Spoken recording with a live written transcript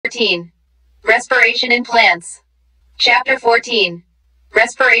14. Respiration in plants. Chapter 14.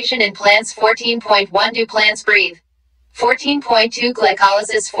 Respiration in plants. 14.1 Do plants breathe? 14.2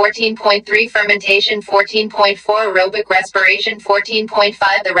 Glycolysis. 14.3 Fermentation. 14.4 Aerobic respiration.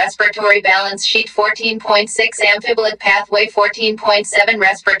 14.5 The respiratory balance sheet. 14.6 Amphibolytic pathway. 14.7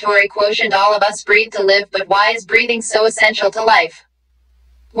 Respiratory quotient. All of us breathe to live, but why is breathing so essential to life?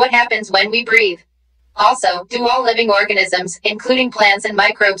 What happens when we breathe? Also, do all living organisms, including plants and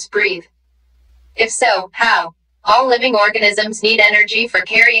microbes, breathe? If so, how? All living organisms need energy for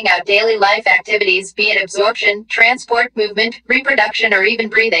carrying out daily life activities, be it absorption, transport, movement, reproduction, or even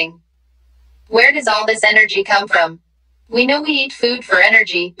breathing. Where does all this energy come from? We know we eat food for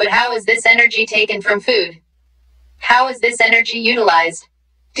energy, but how is this energy taken from food? How is this energy utilized?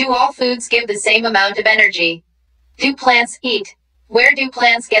 Do all foods give the same amount of energy? Do plants eat? Where do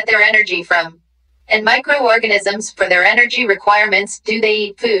plants get their energy from? And microorganisms, for their energy requirements, do they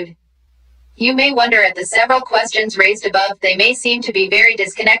eat food? You may wonder at the several questions raised above. They may seem to be very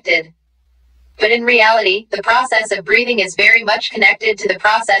disconnected. But in reality, the process of breathing is very much connected to the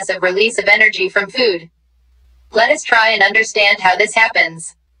process of release of energy from food. Let us try and understand how this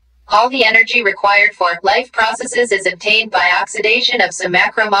happens. All the energy required for life processes is obtained by oxidation of some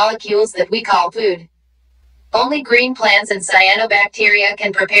macromolecules that we call food. Only green plants and cyanobacteria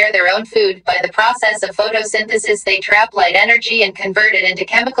can prepare their own food. By the process of photosynthesis, they trap light energy and convert it into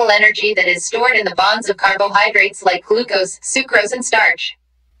chemical energy that is stored in the bonds of carbohydrates like glucose, sucrose, and starch.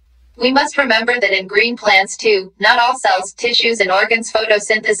 We must remember that in green plants too, not all cells, tissues, and organs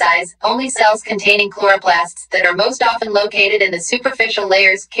photosynthesize. Only cells containing chloroplasts, that are most often located in the superficial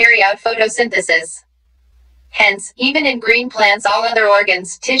layers, carry out photosynthesis. Hence, even in green plants, all other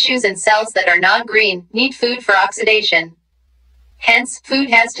organs, tissues, and cells that are non-green need food for oxidation. Hence, food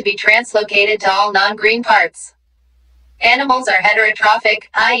has to be translocated to all non-green parts. Animals are heterotrophic,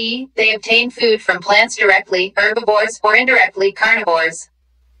 i.e., they obtain food from plants directly, herbivores, or indirectly, carnivores.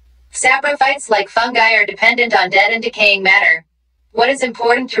 Saprophytes like fungi are dependent on dead and decaying matter. What is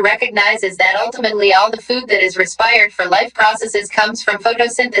important to recognize is that ultimately all the food that is required for life processes comes from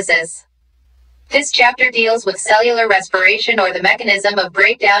photosynthesis. This chapter deals with cellular respiration, or the mechanism of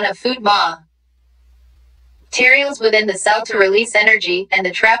breakdown of food materials within the cell to release energy, and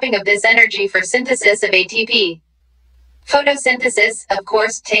the trapping of this energy for synthesis of ATP. Photosynthesis, of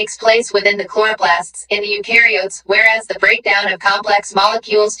course, takes place within the chloroplasts, in the eukaryotes, whereas the breakdown of complex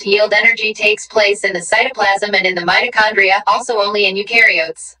molecules to yield energy takes place in the cytoplasm and in the mitochondria, also only in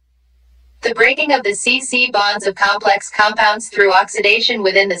eukaryotes. The breaking of the C-C bonds of complex compounds through oxidation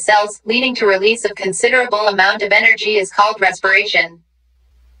within the cells, leading to release of considerable amount of energy, is called respiration.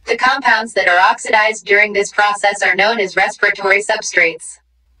 The compounds that are oxidized during this process are known as respiratory substrates.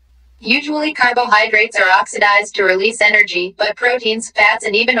 Usually carbohydrates are oxidized to release energy, but proteins, fats,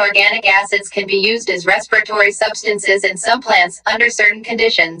 and even organic acids can be used as respiratory substances in some plants, under certain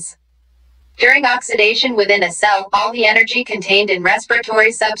conditions. During oxidation within a cell, all the energy contained in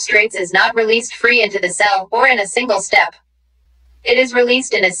respiratory substrates is not released free into the cell, or in a single step. It is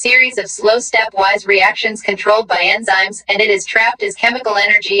released in a series of slow stepwise reactions controlled by enzymes, and it is trapped as chemical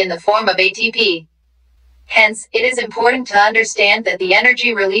energy in the form of ATP. Hence, it is important to understand that the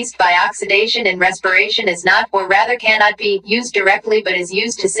energy released by oxidation in respiration is not, or rather cannot be, used directly, but is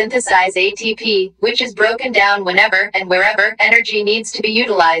used to synthesize ATP, which is broken down whenever and wherever energy needs to be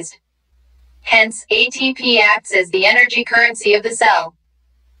utilized. Hence, ATP acts as the energy currency of the cell.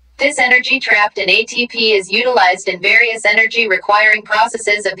 This energy trapped in ATP is utilized in various energy-requiring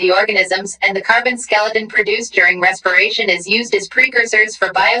processes of the organisms, and the carbon skeleton produced during respiration is used as precursors for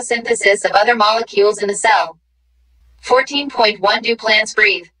biosynthesis of other molecules in the cell. 14.1 Do plants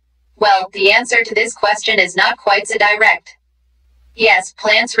breathe? Well, the answer to this question is not quite so direct. Yes,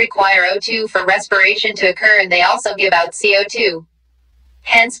 plants require O2 for respiration to occur, and they also give out CO2.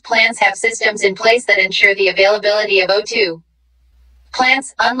 Hence, plants have systems in place that ensure the availability of O2.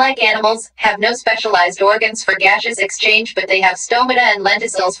 Plants, unlike animals, have no specialized organs for gaseous exchange, but they have stomata and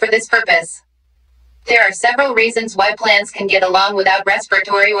lenticels for this purpose. There are several reasons why plants can get along without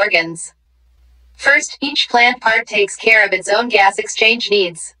respiratory organs. First, each plant part takes care of its own gas exchange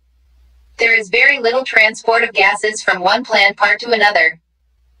needs. There is very little transport of gases from one plant part to another.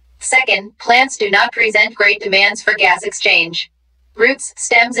 Second, plants do not present great demands for gas exchange. Roots,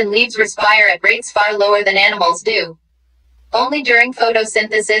 stems, and leaves respire at rates far lower than animals do. Only during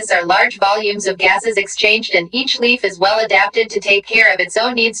photosynthesis are large volumes of gases exchanged, and each leaf is well adapted to take care of its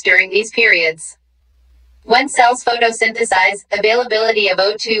own needs during these periods. When cells photosynthesize, availability of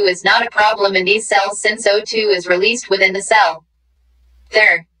O2 is not a problem in these cells, since O2 is released within the cell.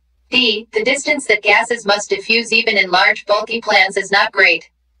 The distance that gases must diffuse even in large bulky plants is not great.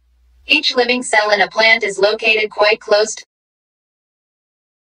 Each living cell in a plant is located quite close to.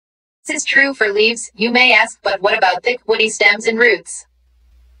 This is true for leaves, you may ask, but what about thick, woody stems and roots?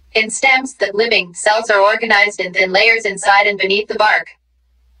 In stems, the living cells are organized in thin layers inside and beneath the bark.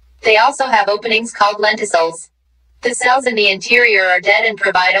 They also have openings called lenticels. The cells in the interior are dead and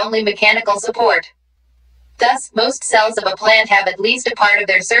provide only mechanical support. Thus, most cells of a plant have at least a part of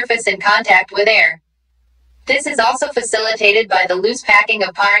their surface in contact with air. This is also facilitated by the loose packing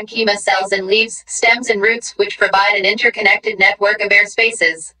of parenchyma cells in leaves, stems and roots, which provide an interconnected network of air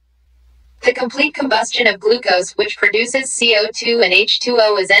spaces. The complete combustion of glucose, which produces CO2 and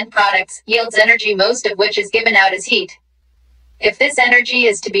H2O as end products, yields energy, most of which is given out as heat. If this energy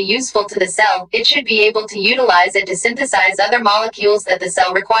is to be useful to the cell, it should be able to utilize it to synthesize other molecules that the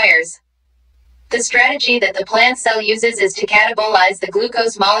cell requires. The strategy that the plant cell uses is to catabolize the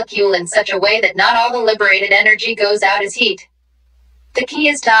glucose molecule in such a way that not all the liberated energy goes out as heat. The key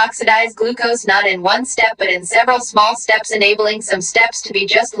is to oxidize glucose not in one step but in several small steps, enabling some steps to be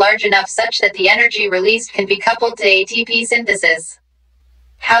just large enough such that the energy released can be coupled to ATP synthesis.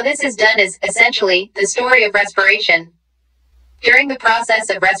 How this is done is, essentially, the story of respiration. During the process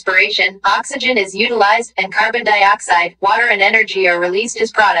of respiration, oxygen is utilized and carbon dioxide, water and energy are released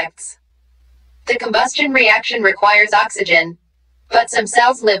as products. The combustion reaction requires oxygen. But some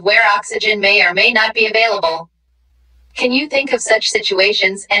cells live where oxygen may or may not be available. Can you think of such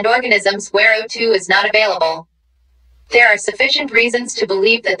situations and organisms where O2 is not available? There are sufficient reasons to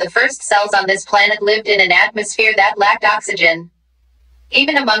believe that the first cells on this planet lived in an atmosphere that lacked oxygen.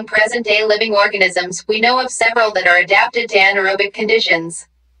 Even among present-day living organisms, we know of several that are adapted to anaerobic conditions.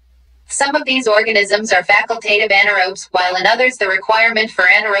 Some of these organisms are facultative anaerobes, while in others the requirement for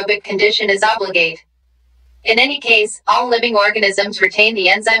anaerobic condition is obligate. In any case, all living organisms retain the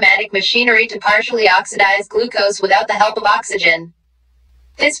enzymatic machinery to partially oxidize glucose without the help of oxygen.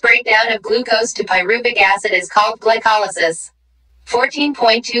 This breakdown of glucose to pyruvic acid is called glycolysis.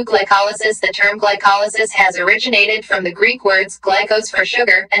 14.2 Glycolysis. The term glycolysis has originated from the Greek words glykos for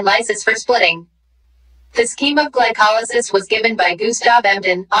sugar and lysis for splitting. The scheme of glycolysis was given by Gustav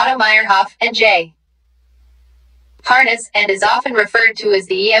Embden, Otto Meyerhoff, and J. Parnas, and is often referred to as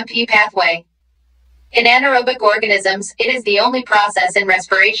the EMP pathway. In anaerobic organisms, it is the only process in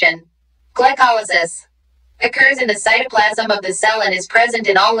respiration. Glycolysis occurs in the cytoplasm of the cell and is present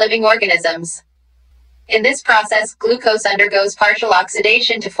in all living organisms. In this process, glucose undergoes partial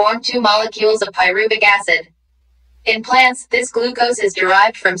oxidation to form two molecules of pyruvic acid. In plants, this glucose is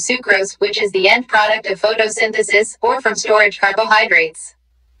derived from sucrose, which is the end product of photosynthesis, or from storage carbohydrates.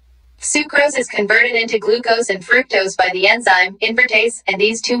 Sucrose is converted into glucose and fructose by the enzyme invertase, and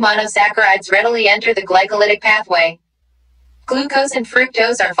these two monosaccharides readily enter the glycolytic pathway. Glucose and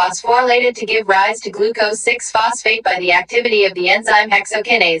fructose are phosphorylated to give rise to glucose 6-phosphate by the activity of the enzyme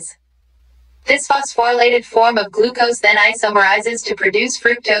hexokinase. This phosphorylated form of glucose then isomerizes to produce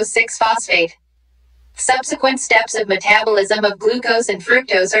fructose 6-phosphate. Subsequent steps of metabolism of glucose and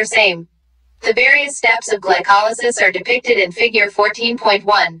fructose are same. The various steps of glycolysis are depicted in figure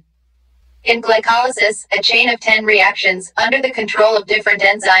 14.1. In glycolysis, a chain of 10 reactions, under the control of different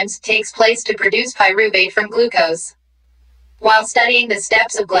enzymes, takes place to produce pyruvate from glucose. While studying the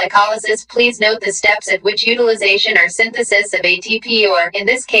steps of glycolysis, please note the steps at which utilization or synthesis of ATP or, in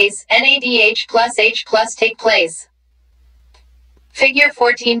this case, NADH plus H plus take place. Figure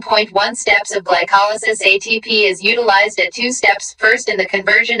 14.1 Steps of glycolysis. ATP is utilized at two steps, first in the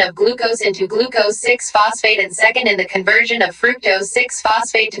conversion of glucose into glucose 6-phosphate and second in the conversion of fructose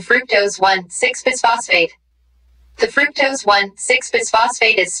 6-phosphate to fructose 1,6-bisphosphate. The fructose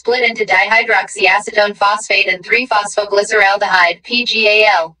 1,6-bisphosphate is split into dihydroxyacetone phosphate and 3-phosphoglyceraldehyde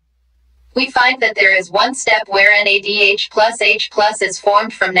 (PGAL). We find that there is one step where NADH plus H plus is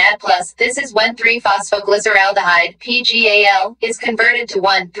formed from NAD plus. This is when 3-phosphoglyceraldehyde (PGAL) is converted to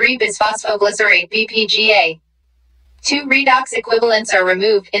 1,3-bisphosphoglycerate (BPGA). Two redox equivalents are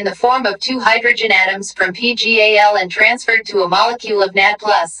removed in the form of two hydrogen atoms from PGAL and transferred to a molecule of NAD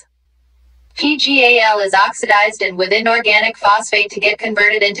plus. PGAL is oxidized and with inorganic phosphate to get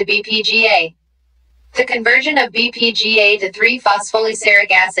converted into BPGA. The conversion of BPGA to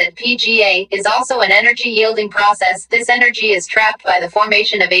 3-phosphoglyceric acid (PGA) is also an energy-yielding process. This energy is trapped by the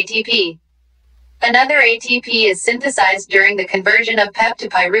formation of ATP. Another ATP is synthesized during the conversion of PEP to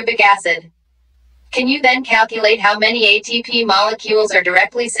pyruvic acid. Can you then calculate how many ATP molecules are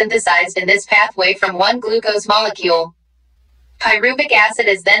directly synthesized in this pathway from one glucose molecule? Pyruvic acid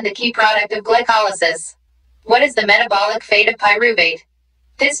is then the key product of glycolysis. What is the metabolic fate of pyruvate?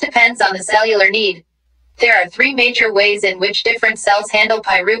 This depends on the cellular need. There are three major ways in which different cells handle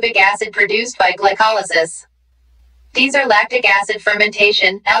pyruvic acid produced by glycolysis. These are lactic acid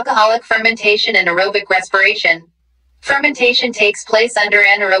fermentation, alcoholic fermentation, and aerobic respiration. Fermentation takes place under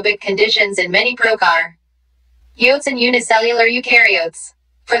anaerobic conditions in many prokaryotes and unicellular eukaryotes.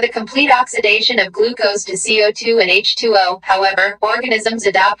 For the complete oxidation of glucose to CO2 and H2O, however, organisms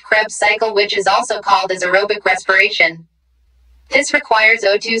adopt Krebs cycle, which is also called as aerobic respiration. This requires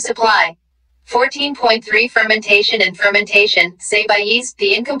O2 supply. 14.3 Fermentation. In fermentation, say by yeast,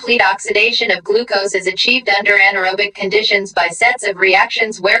 the incomplete oxidation of glucose is achieved under anaerobic conditions by sets of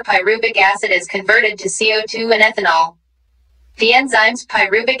reactions where pyruvic acid is converted to CO2 and ethanol. The enzymes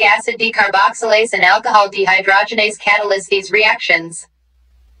pyruvic acid decarboxylase and alcohol dehydrogenase catalyze these reactions.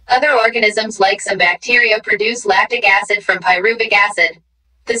 Other organisms like some bacteria produce lactic acid from pyruvic acid.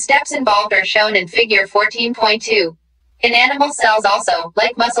 The steps involved are shown in figure 14.2. In animal cells also,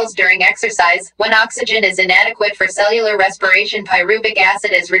 like muscles during exercise, when oxygen is inadequate for cellular respiration, pyruvic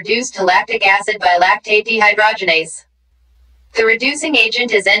acid is reduced to lactic acid by lactate dehydrogenase. The reducing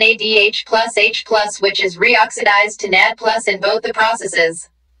agent is NADH plus H+, which is reoxidized to NAD+ in both the processes.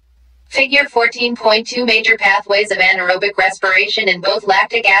 Figure 14.2 Major pathways of anaerobic respiration. In both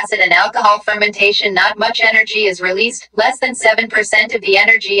lactic acid and alcohol fermentation, not much energy is released, less than 7% of the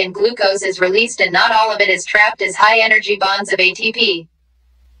energy in glucose is released, and not all of it is trapped as high energy bonds of ATP.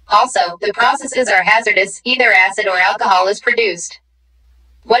 Also, the processes are hazardous, either acid or alcohol is produced.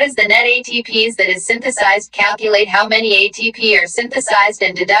 What is the net ATPs that is synthesized? Calculate how many ATP are synthesized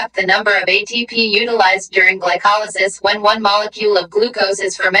and deduct the number of ATP utilized during glycolysis when one molecule of glucose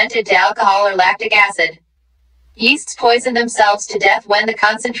is fermented to alcohol or lactic acid. Yeasts poison themselves to death when the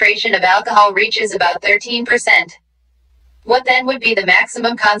concentration of alcohol reaches about 13%. What then would be the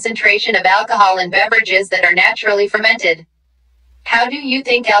maximum concentration of alcohol in beverages that are naturally fermented? How do you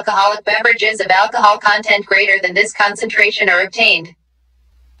think alcoholic beverages of alcohol content greater than this concentration are obtained?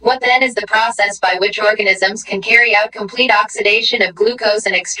 What then is the process by which organisms can carry out complete oxidation of glucose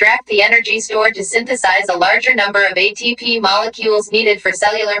and extract the energy stored to synthesize a larger number of ATP molecules needed for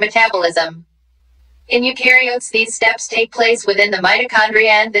cellular metabolism? In eukaryotes, these steps take place within the mitochondria,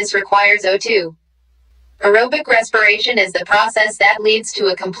 and this requires O2. Aerobic respiration is the process that leads to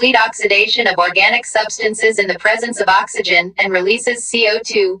a complete oxidation of organic substances in the presence of oxygen and releases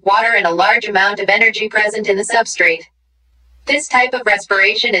CO2, water, and a large amount of energy present in the substrate. This type of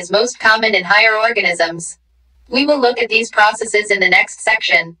respiration is most common in higher organisms. We will look at these processes in the next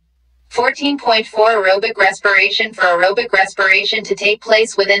section. 14.4 Aerobic respiration. For aerobic respiration to take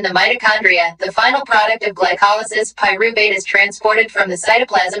place within the mitochondria, the final product of glycolysis, pyruvate, is transported from the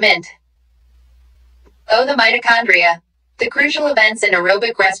cytoplasm into the mitochondria. The crucial events in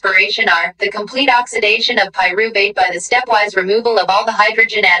aerobic respiration are the complete oxidation of pyruvate by the stepwise removal of all the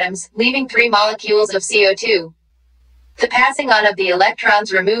hydrogen atoms, leaving 3 molecules of CO2. The passing on of the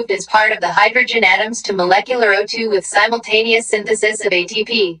electrons removed as part of the hydrogen atoms to molecular O2 with simultaneous synthesis of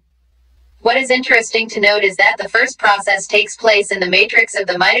ATP. What is interesting to note is that the first process takes place in the matrix of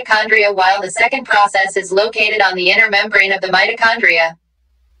the mitochondria, while the second process is located on the inner membrane of the mitochondria.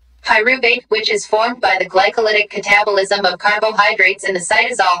 Pyruvate, which is formed by the glycolytic catabolism of carbohydrates in the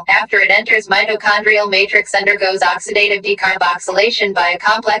cytosol, after it enters mitochondrial matrix, undergoes oxidative decarboxylation by a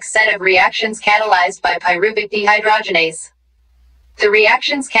complex set of reactions catalyzed by pyruvic dehydrogenase. The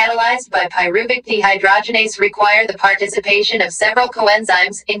reactions catalyzed by pyruvic dehydrogenase require the participation of several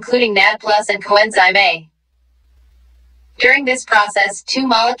coenzymes, including NAD+ and coenzyme A. During this process, 2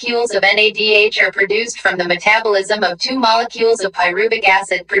 molecules of NADH are produced from the metabolism of 2 molecules of pyruvic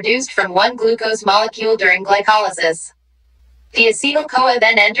acid produced from 1 glucose molecule during glycolysis. The acetyl-CoA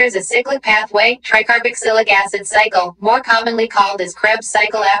then enters a cyclic pathway, tricarboxylic acid cycle, more commonly called as Krebs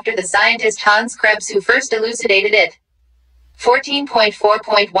cycle after the scientist Hans Krebs, who first elucidated it.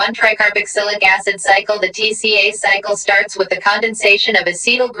 14.4.1 Tricarboxylic acid cycle. The TCA cycle starts with the condensation of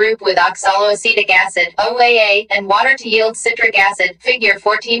acetyl group with oxaloacetic acid OAA and water to yield citric acid, figure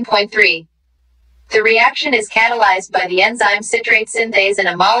 14.3. The reaction is catalyzed by the enzyme citrate synthase and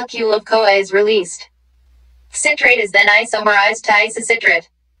a molecule of CoA is released. Citrate is then isomerized to isocitrate.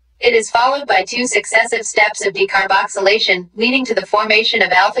 It is followed by 2 successive steps of decarboxylation, leading to the formation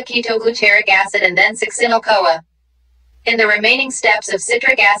of alpha-ketogluteric acid and then succinyl-CoA. In the remaining steps of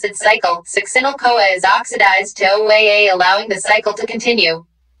citric acid cycle, succinyl-CoA is oxidized to OAA, allowing the cycle to continue.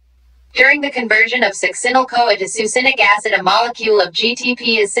 During the conversion of succinyl-CoA to succinic acid, a molecule of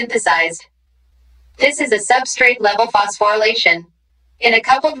GTP is synthesized. This is a substrate-level phosphorylation. In a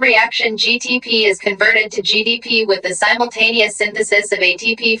coupled reaction, GTP is converted to GDP with the simultaneous synthesis of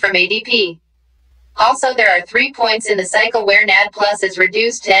ATP from ADP. Also, there are 3 points in the cycle where NAD+ is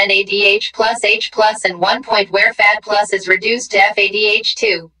reduced to NADH plus H+, and 1 point where FAD+ is reduced to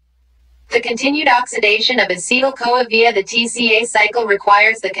FADH2. The continued oxidation of acetyl-CoA via the TCA cycle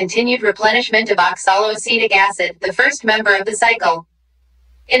requires the continued replenishment of oxaloacetic acid, the first member of the cycle.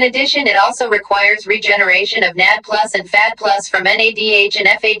 In addition, it also requires regeneration of NAD+ and FAD+ from NADH and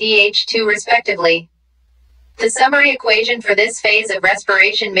FADH2 respectively. The summary equation for this phase of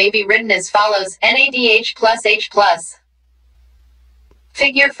respiration may be written as follows: NADH plus H+.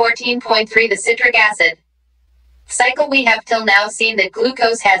 Figure 14.3. The citric acid cycle. We have till now seen that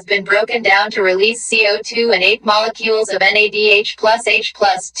glucose has been broken down to release CO2 and 8 molecules of NADH plus H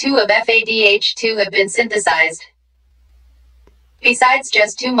plus 2 of FADH2 have been synthesized. Besides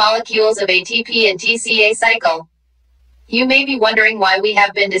just 2 molecules of ATP and TCA cycle. You may be wondering why we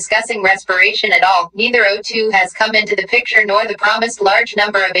have been discussing respiration at all. Neither O2 has come into the picture nor the promised large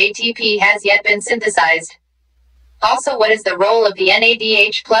number of ATP has yet been synthesized. Also, what is the role of the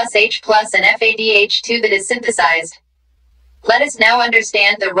NADH plus H plus and FADH2 that is synthesized? Let us now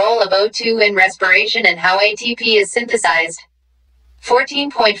understand the role of O2 in respiration and how ATP is synthesized.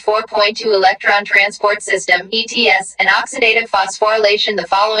 14.4.2 Electron Transport System (ETS) and oxidative phosphorylation. The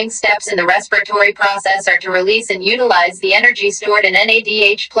following steps in the respiratory process are to release and utilize the energy stored in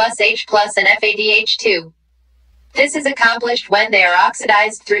NADH plus H plus and FADH2. This is accomplished when they are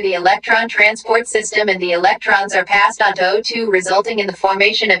oxidized through the electron transport system and the electrons are passed on to O2, resulting in the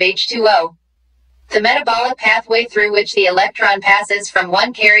formation of H2O. The metabolic pathway through which the electron passes from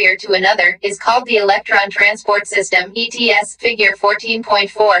one carrier to another is called the electron transport system (ETS), figure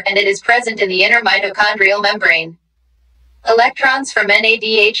 14.4, and it is present in the inner mitochondrial membrane. Electrons from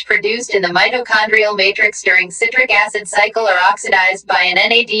NADH produced in the mitochondrial matrix during citric acid cycle are oxidized by an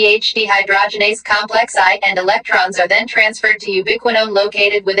NADH dehydrogenase complex I, and electrons are then transferred to ubiquinone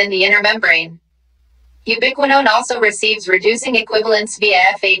located within the inner membrane. Ubiquinone also receives reducing equivalents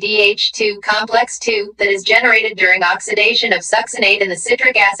via FADH2 complex II that is generated during oxidation of succinate in the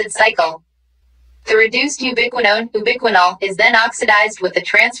citric acid cycle. The reduced ubiquinol, is then oxidized with the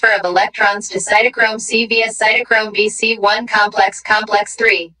transfer of electrons to cytochrome C via cytochrome BC1 complex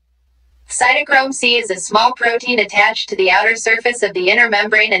 3. Cytochrome C is a small protein attached to the outer surface of the inner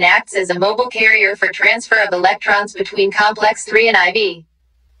membrane and acts as a mobile carrier for transfer of electrons between complex 3 and IV.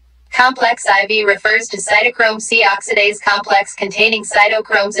 Complex IV refers to cytochrome C oxidase complex containing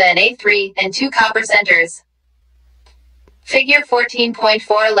cytochromes A and A3 and 2 copper centers. Figure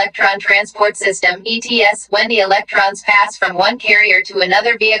 14.4 Electron Transport System (ETS). When the electrons pass from one carrier to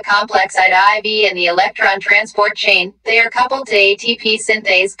another via complex I to IV in the electron transport chain, they are coupled to ATP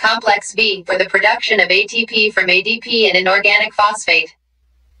synthase complex V for the production of ATP from ADP and inorganic phosphate.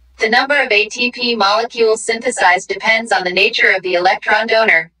 The number of ATP molecules synthesized depends on the nature of the electron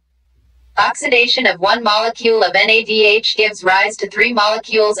donor. Oxidation of one molecule of NADH gives rise to 3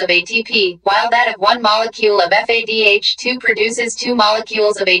 molecules of ATP, while that of one molecule of FADH2 produces 2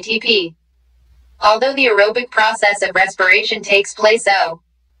 molecules of ATP. Although the aerobic process of respiration takes place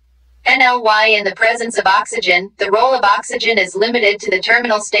O(NLY) in the presence of oxygen, the role of oxygen is limited to the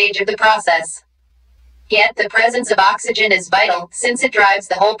terminal stage of the process. Yet the presence of oxygen is vital, since it drives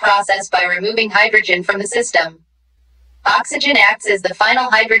the whole process by removing hydrogen from the system. Oxygen acts as the final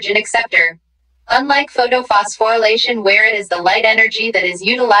hydrogen acceptor. Unlike photophosphorylation, where it is the light energy that is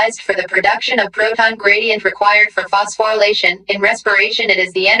utilized for the production of proton gradient required for phosphorylation, in respiration it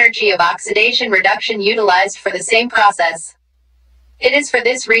is the energy of oxidation reduction utilized for the same process. It is for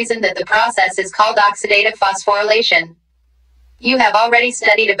this reason that the process is called oxidative phosphorylation. You have already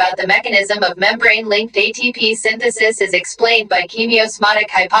studied about the mechanism of membrane-linked ATP synthesis as explained by chemiosmotic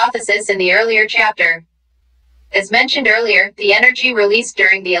hypothesis in the earlier chapter. As mentioned earlier, the energy released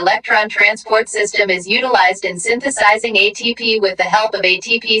during the electron transport system is utilized in synthesizing ATP with the help of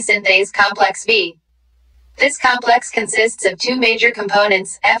ATP synthase complex V. This complex consists of 2 major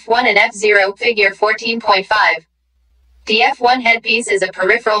components, F1 and F0, figure 14.5. The F1 headpiece is a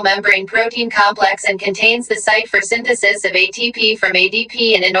peripheral membrane protein complex and contains the site for synthesis of ATP from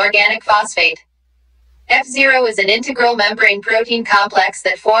ADP and inorganic phosphate. F0 is an integral membrane protein complex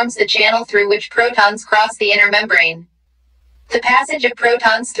that forms the channel through which protons cross the inner membrane. The passage of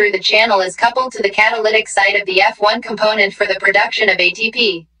protons through the channel is coupled to the catalytic site of the F1 component for the production of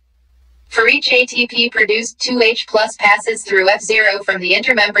ATP. For each ATP produced, 2H+ passes through F0 from the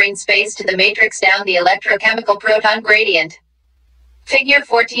intermembrane space to the matrix down the electrochemical proton gradient. Figure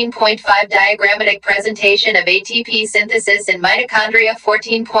 14.5 Diagrammatic presentation of ATP synthesis in mitochondria.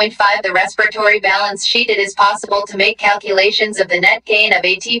 14.5 The respiratory balance sheet. It is possible to make calculations of the net gain of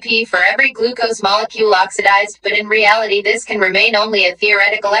ATP for every glucose molecule oxidized, but in reality this can remain only a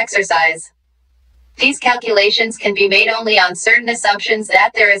theoretical exercise. These calculations can be made only on certain assumptions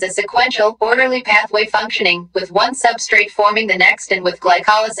that there is a sequential, orderly pathway functioning, with one substrate forming the next and with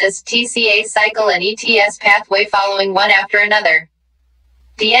glycolysis, TCA cycle and ETS pathway following one after another.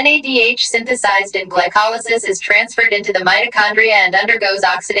 The NADH synthesized in glycolysis is transferred into the mitochondria and undergoes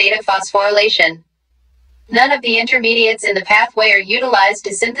oxidative phosphorylation. None of the intermediates in the pathway are utilized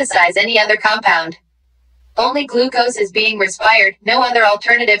to synthesize any other compound. Only glucose is being respired, no other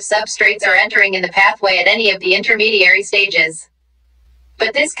alternative substrates are entering in the pathway at any of the intermediary stages.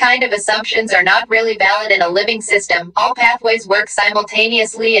 But this kind of assumptions are not really valid in a living system. All pathways work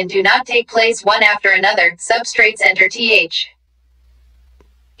simultaneously and do not take place one after another. Substrates enter TH.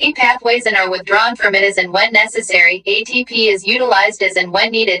 pathways and are withdrawn from it as and when necessary. ATP is utilized as and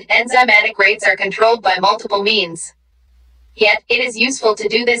when needed. Enzymatic rates are controlled by multiple means. Yet, it is useful to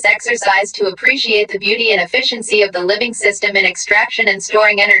do this exercise to appreciate the beauty and efficiency of the living system in extraction and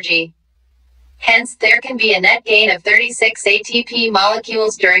storing energy. Hence, there can be a net gain of 36 ATP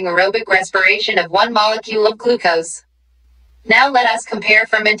molecules during aerobic respiration of 1 molecule of glucose. Now let us compare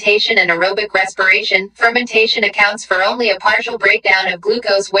fermentation and aerobic respiration. Fermentation accounts for only a partial breakdown of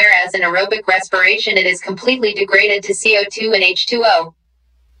glucose, whereas in aerobic respiration it is completely degraded to CO2 and H2O.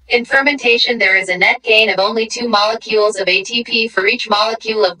 In fermentation there is a net gain of only 2 molecules of ATP for each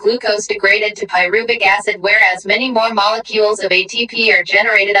molecule of glucose degraded to pyruvic acid, whereas many more molecules of ATP are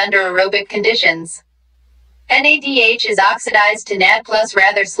generated under aerobic conditions. NADH is oxidized to NAD+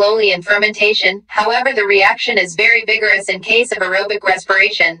 rather slowly in fermentation, however the reaction is very vigorous in case of aerobic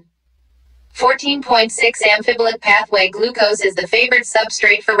respiration. 14.6 Amphibolic pathway. Glucose is the favored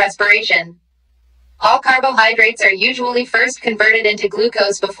substrate for respiration. All carbohydrates are usually first converted into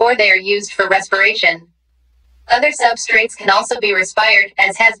glucose before they are used for respiration. Other substrates can also be respired,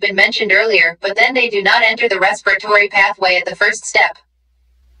 as has been mentioned earlier, but then they do not enter the respiratory pathway at the first step.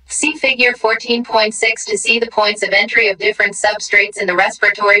 See figure 14.6 to see the points of entry of different substrates in the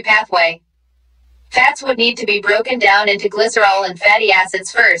respiratory pathway. Fats would need to be broken down into glycerol and fatty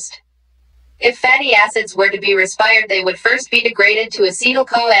acids first. If fatty acids were to be respired, they would first be degraded to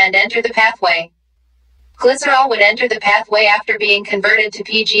acetyl-CoA and enter the pathway. Glycerol would enter the pathway after being converted to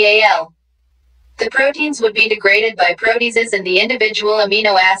PGAL. The proteins would be degraded by proteases and the individual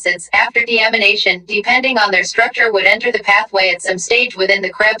amino acids, after deamination, depending on their structure, would enter the pathway at some stage within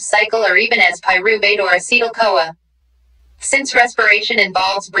the Krebs cycle or even as pyruvate or acetyl-CoA. Since respiration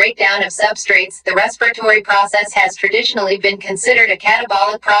involves breakdown of substrates, the respiratory process has traditionally been considered a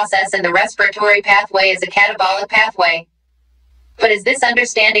catabolic process and the respiratory pathway is a catabolic pathway. But is this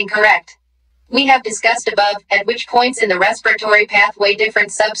understanding correct? We have discussed above, at which points in the respiratory pathway different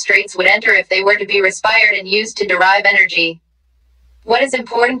substrates would enter if they were to be respired and used to derive energy. What is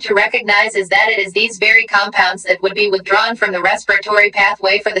important to recognize is that it is these very compounds that would be withdrawn from the respiratory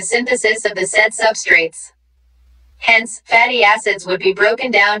pathway for the synthesis of the said substrates. Hence, fatty acids would be broken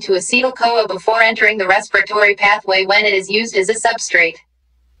down to acetyl-CoA before entering the respiratory pathway when it is used as a substrate.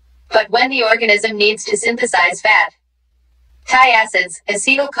 But when the organism needs to synthesize fat, acids,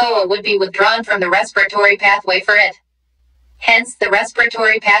 acetyl-CoA would be withdrawn from the respiratory pathway for it. Hence, the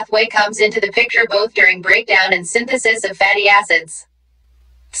respiratory pathway comes into the picture both during breakdown and synthesis of fatty acids.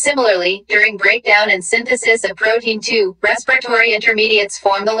 Similarly, during breakdown and synthesis of protein 2, respiratory intermediates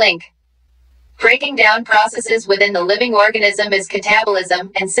form the link. Breaking down processes within the living organism is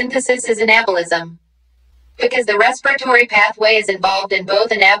catabolism, and synthesis is anabolism. Because the respiratory pathway is involved in both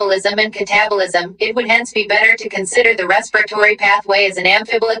anabolism and catabolism, it would hence be better to consider the respiratory pathway as an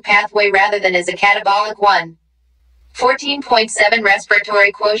amphibolic pathway rather than as a catabolic one. 14.7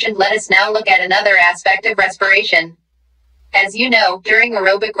 Respiratory quotient. Let us now look at another aspect of respiration. As you know, during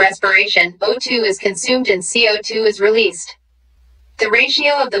aerobic respiration, O2 is consumed and CO2 is released. The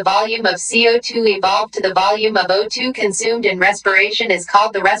ratio of the volume of CO2 evolved to the volume of O2 consumed in respiration is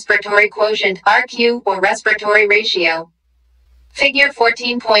called the respiratory quotient, RQ, or respiratory ratio. Figure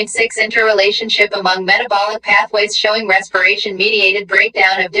 14.6 Interrelationship among metabolic pathways showing respiration-mediated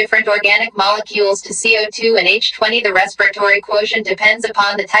breakdown of different organic molecules to CO2 and H20. The respiratory quotient depends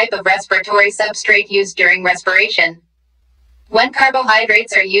upon the type of respiratory substrate used during respiration. When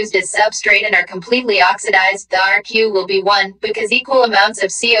carbohydrates are used as substrate and are completely oxidized, the RQ will be 1, because equal amounts of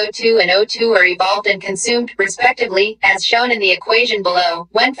CO2 and O2 are evolved and consumed, respectively, as shown in the equation below.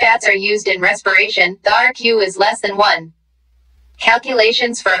 When fats are used in respiration, the RQ is less than 1.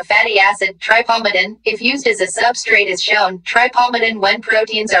 Calculations for a fatty acid, tripalmidin, if used as a substrate is shown. Tripalmidin, when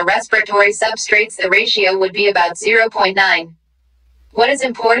proteins are respiratory substrates, the ratio would be about 0.9. What is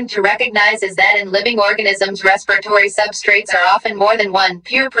important to recognize is that in living organisms respiratory substrates are often more than one.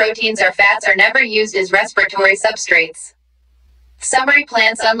 Pure proteins or fats are never used as respiratory substrates. Summary: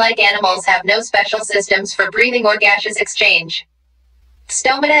 plants, unlike animals, have no special systems for breathing or gaseous exchange.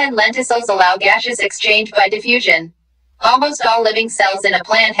 Stomata and lenticels allow gaseous exchange by diffusion. Almost all living cells in a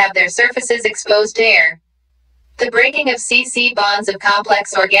plant have their surfaces exposed to air. The breaking of C-C bonds of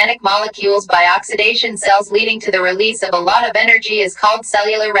complex organic molecules by oxidation cells leading to the release of a lot of energy is called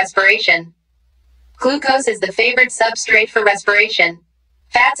cellular respiration. Glucose is the favorite substrate for respiration.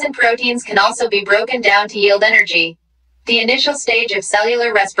 Fats and proteins can also be broken down to yield energy. The initial stage of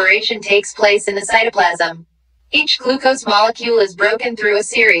cellular respiration takes place in the cytoplasm. Each glucose molecule is broken through a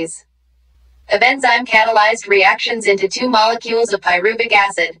series of enzyme-catalyzed reactions into two molecules of pyruvic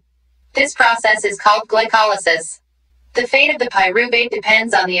acid. This process is called glycolysis. The fate of the pyruvate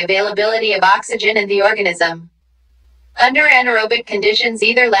depends on the availability of oxygen in the organism. Under anaerobic conditions,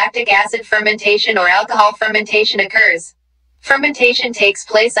 either lactic acid fermentation or alcohol fermentation occurs. Fermentation takes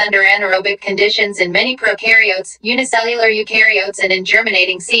place under anaerobic conditions in many prokaryotes, unicellular eukaryotes, and in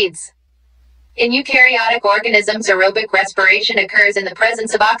germinating seeds. In eukaryotic organisms, aerobic respiration occurs in the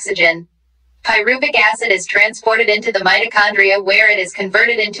presence of oxygen. Pyruvic acid is transported into the mitochondria, where it is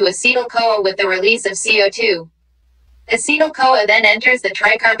converted into acetyl-CoA with the release of CO2. Acetyl-CoA then enters the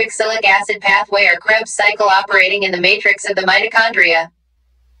tricarboxylic acid pathway or Krebs cycle, operating in the matrix of the mitochondria.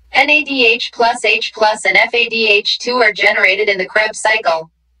 NADH plus H plus and FADH2 are generated in the Krebs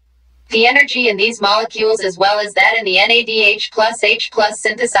cycle. The energy in these molecules, as well as that in the NADH plus H plus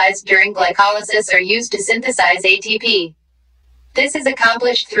synthesized during glycolysis, are used to synthesize ATP. This is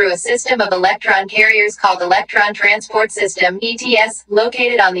accomplished through a system of electron carriers called electron transport system (ETS),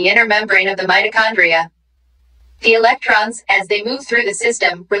 located on the inner membrane of the mitochondria. The electrons, as they move through the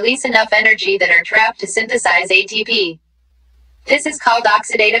system, release enough energy that are trapped to synthesize ATP. This is called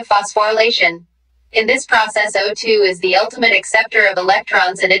oxidative phosphorylation. In this process, O2 is the ultimate acceptor of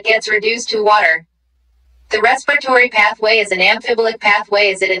electrons and it gets reduced to water. The respiratory pathway is an amphibolyc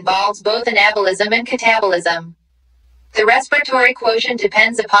pathway as it involves both anabolism and catabolism. The respiratory quotient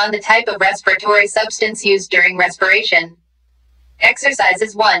depends upon the type of respiratory substance used during respiration.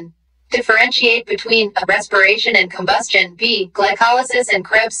 Exercises 1. Differentiate between A. Respiration and combustion, B. Glycolysis and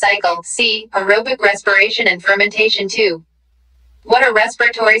Krebs cycle, C. Aerobic respiration and fermentation. 2. What are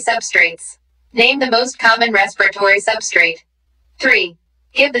respiratory substrates? Name the most common respiratory substrate. 3.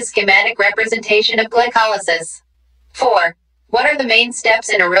 Give the schematic representation of glycolysis. 4. What are the main steps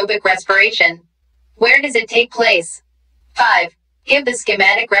in aerobic respiration? Where does it take place? 5. Give the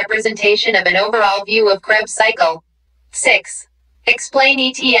schematic representation of an overall view of Krebs cycle. 6. Explain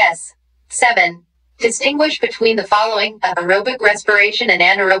ETS. 7. Distinguish between the following: A. Aerobic respiration and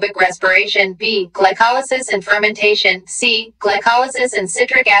anaerobic respiration, B. Glycolysis and fermentation, C. Glycolysis and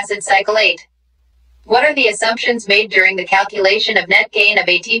citric acid cycle. 8. What are the assumptions made during the calculation of net gain of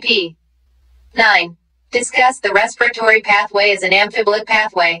ATP? 9. Discuss the respiratory pathway as an amphibolyc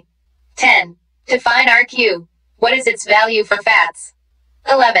pathway. 10. Define RQ. What is its value for fats?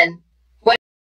 11.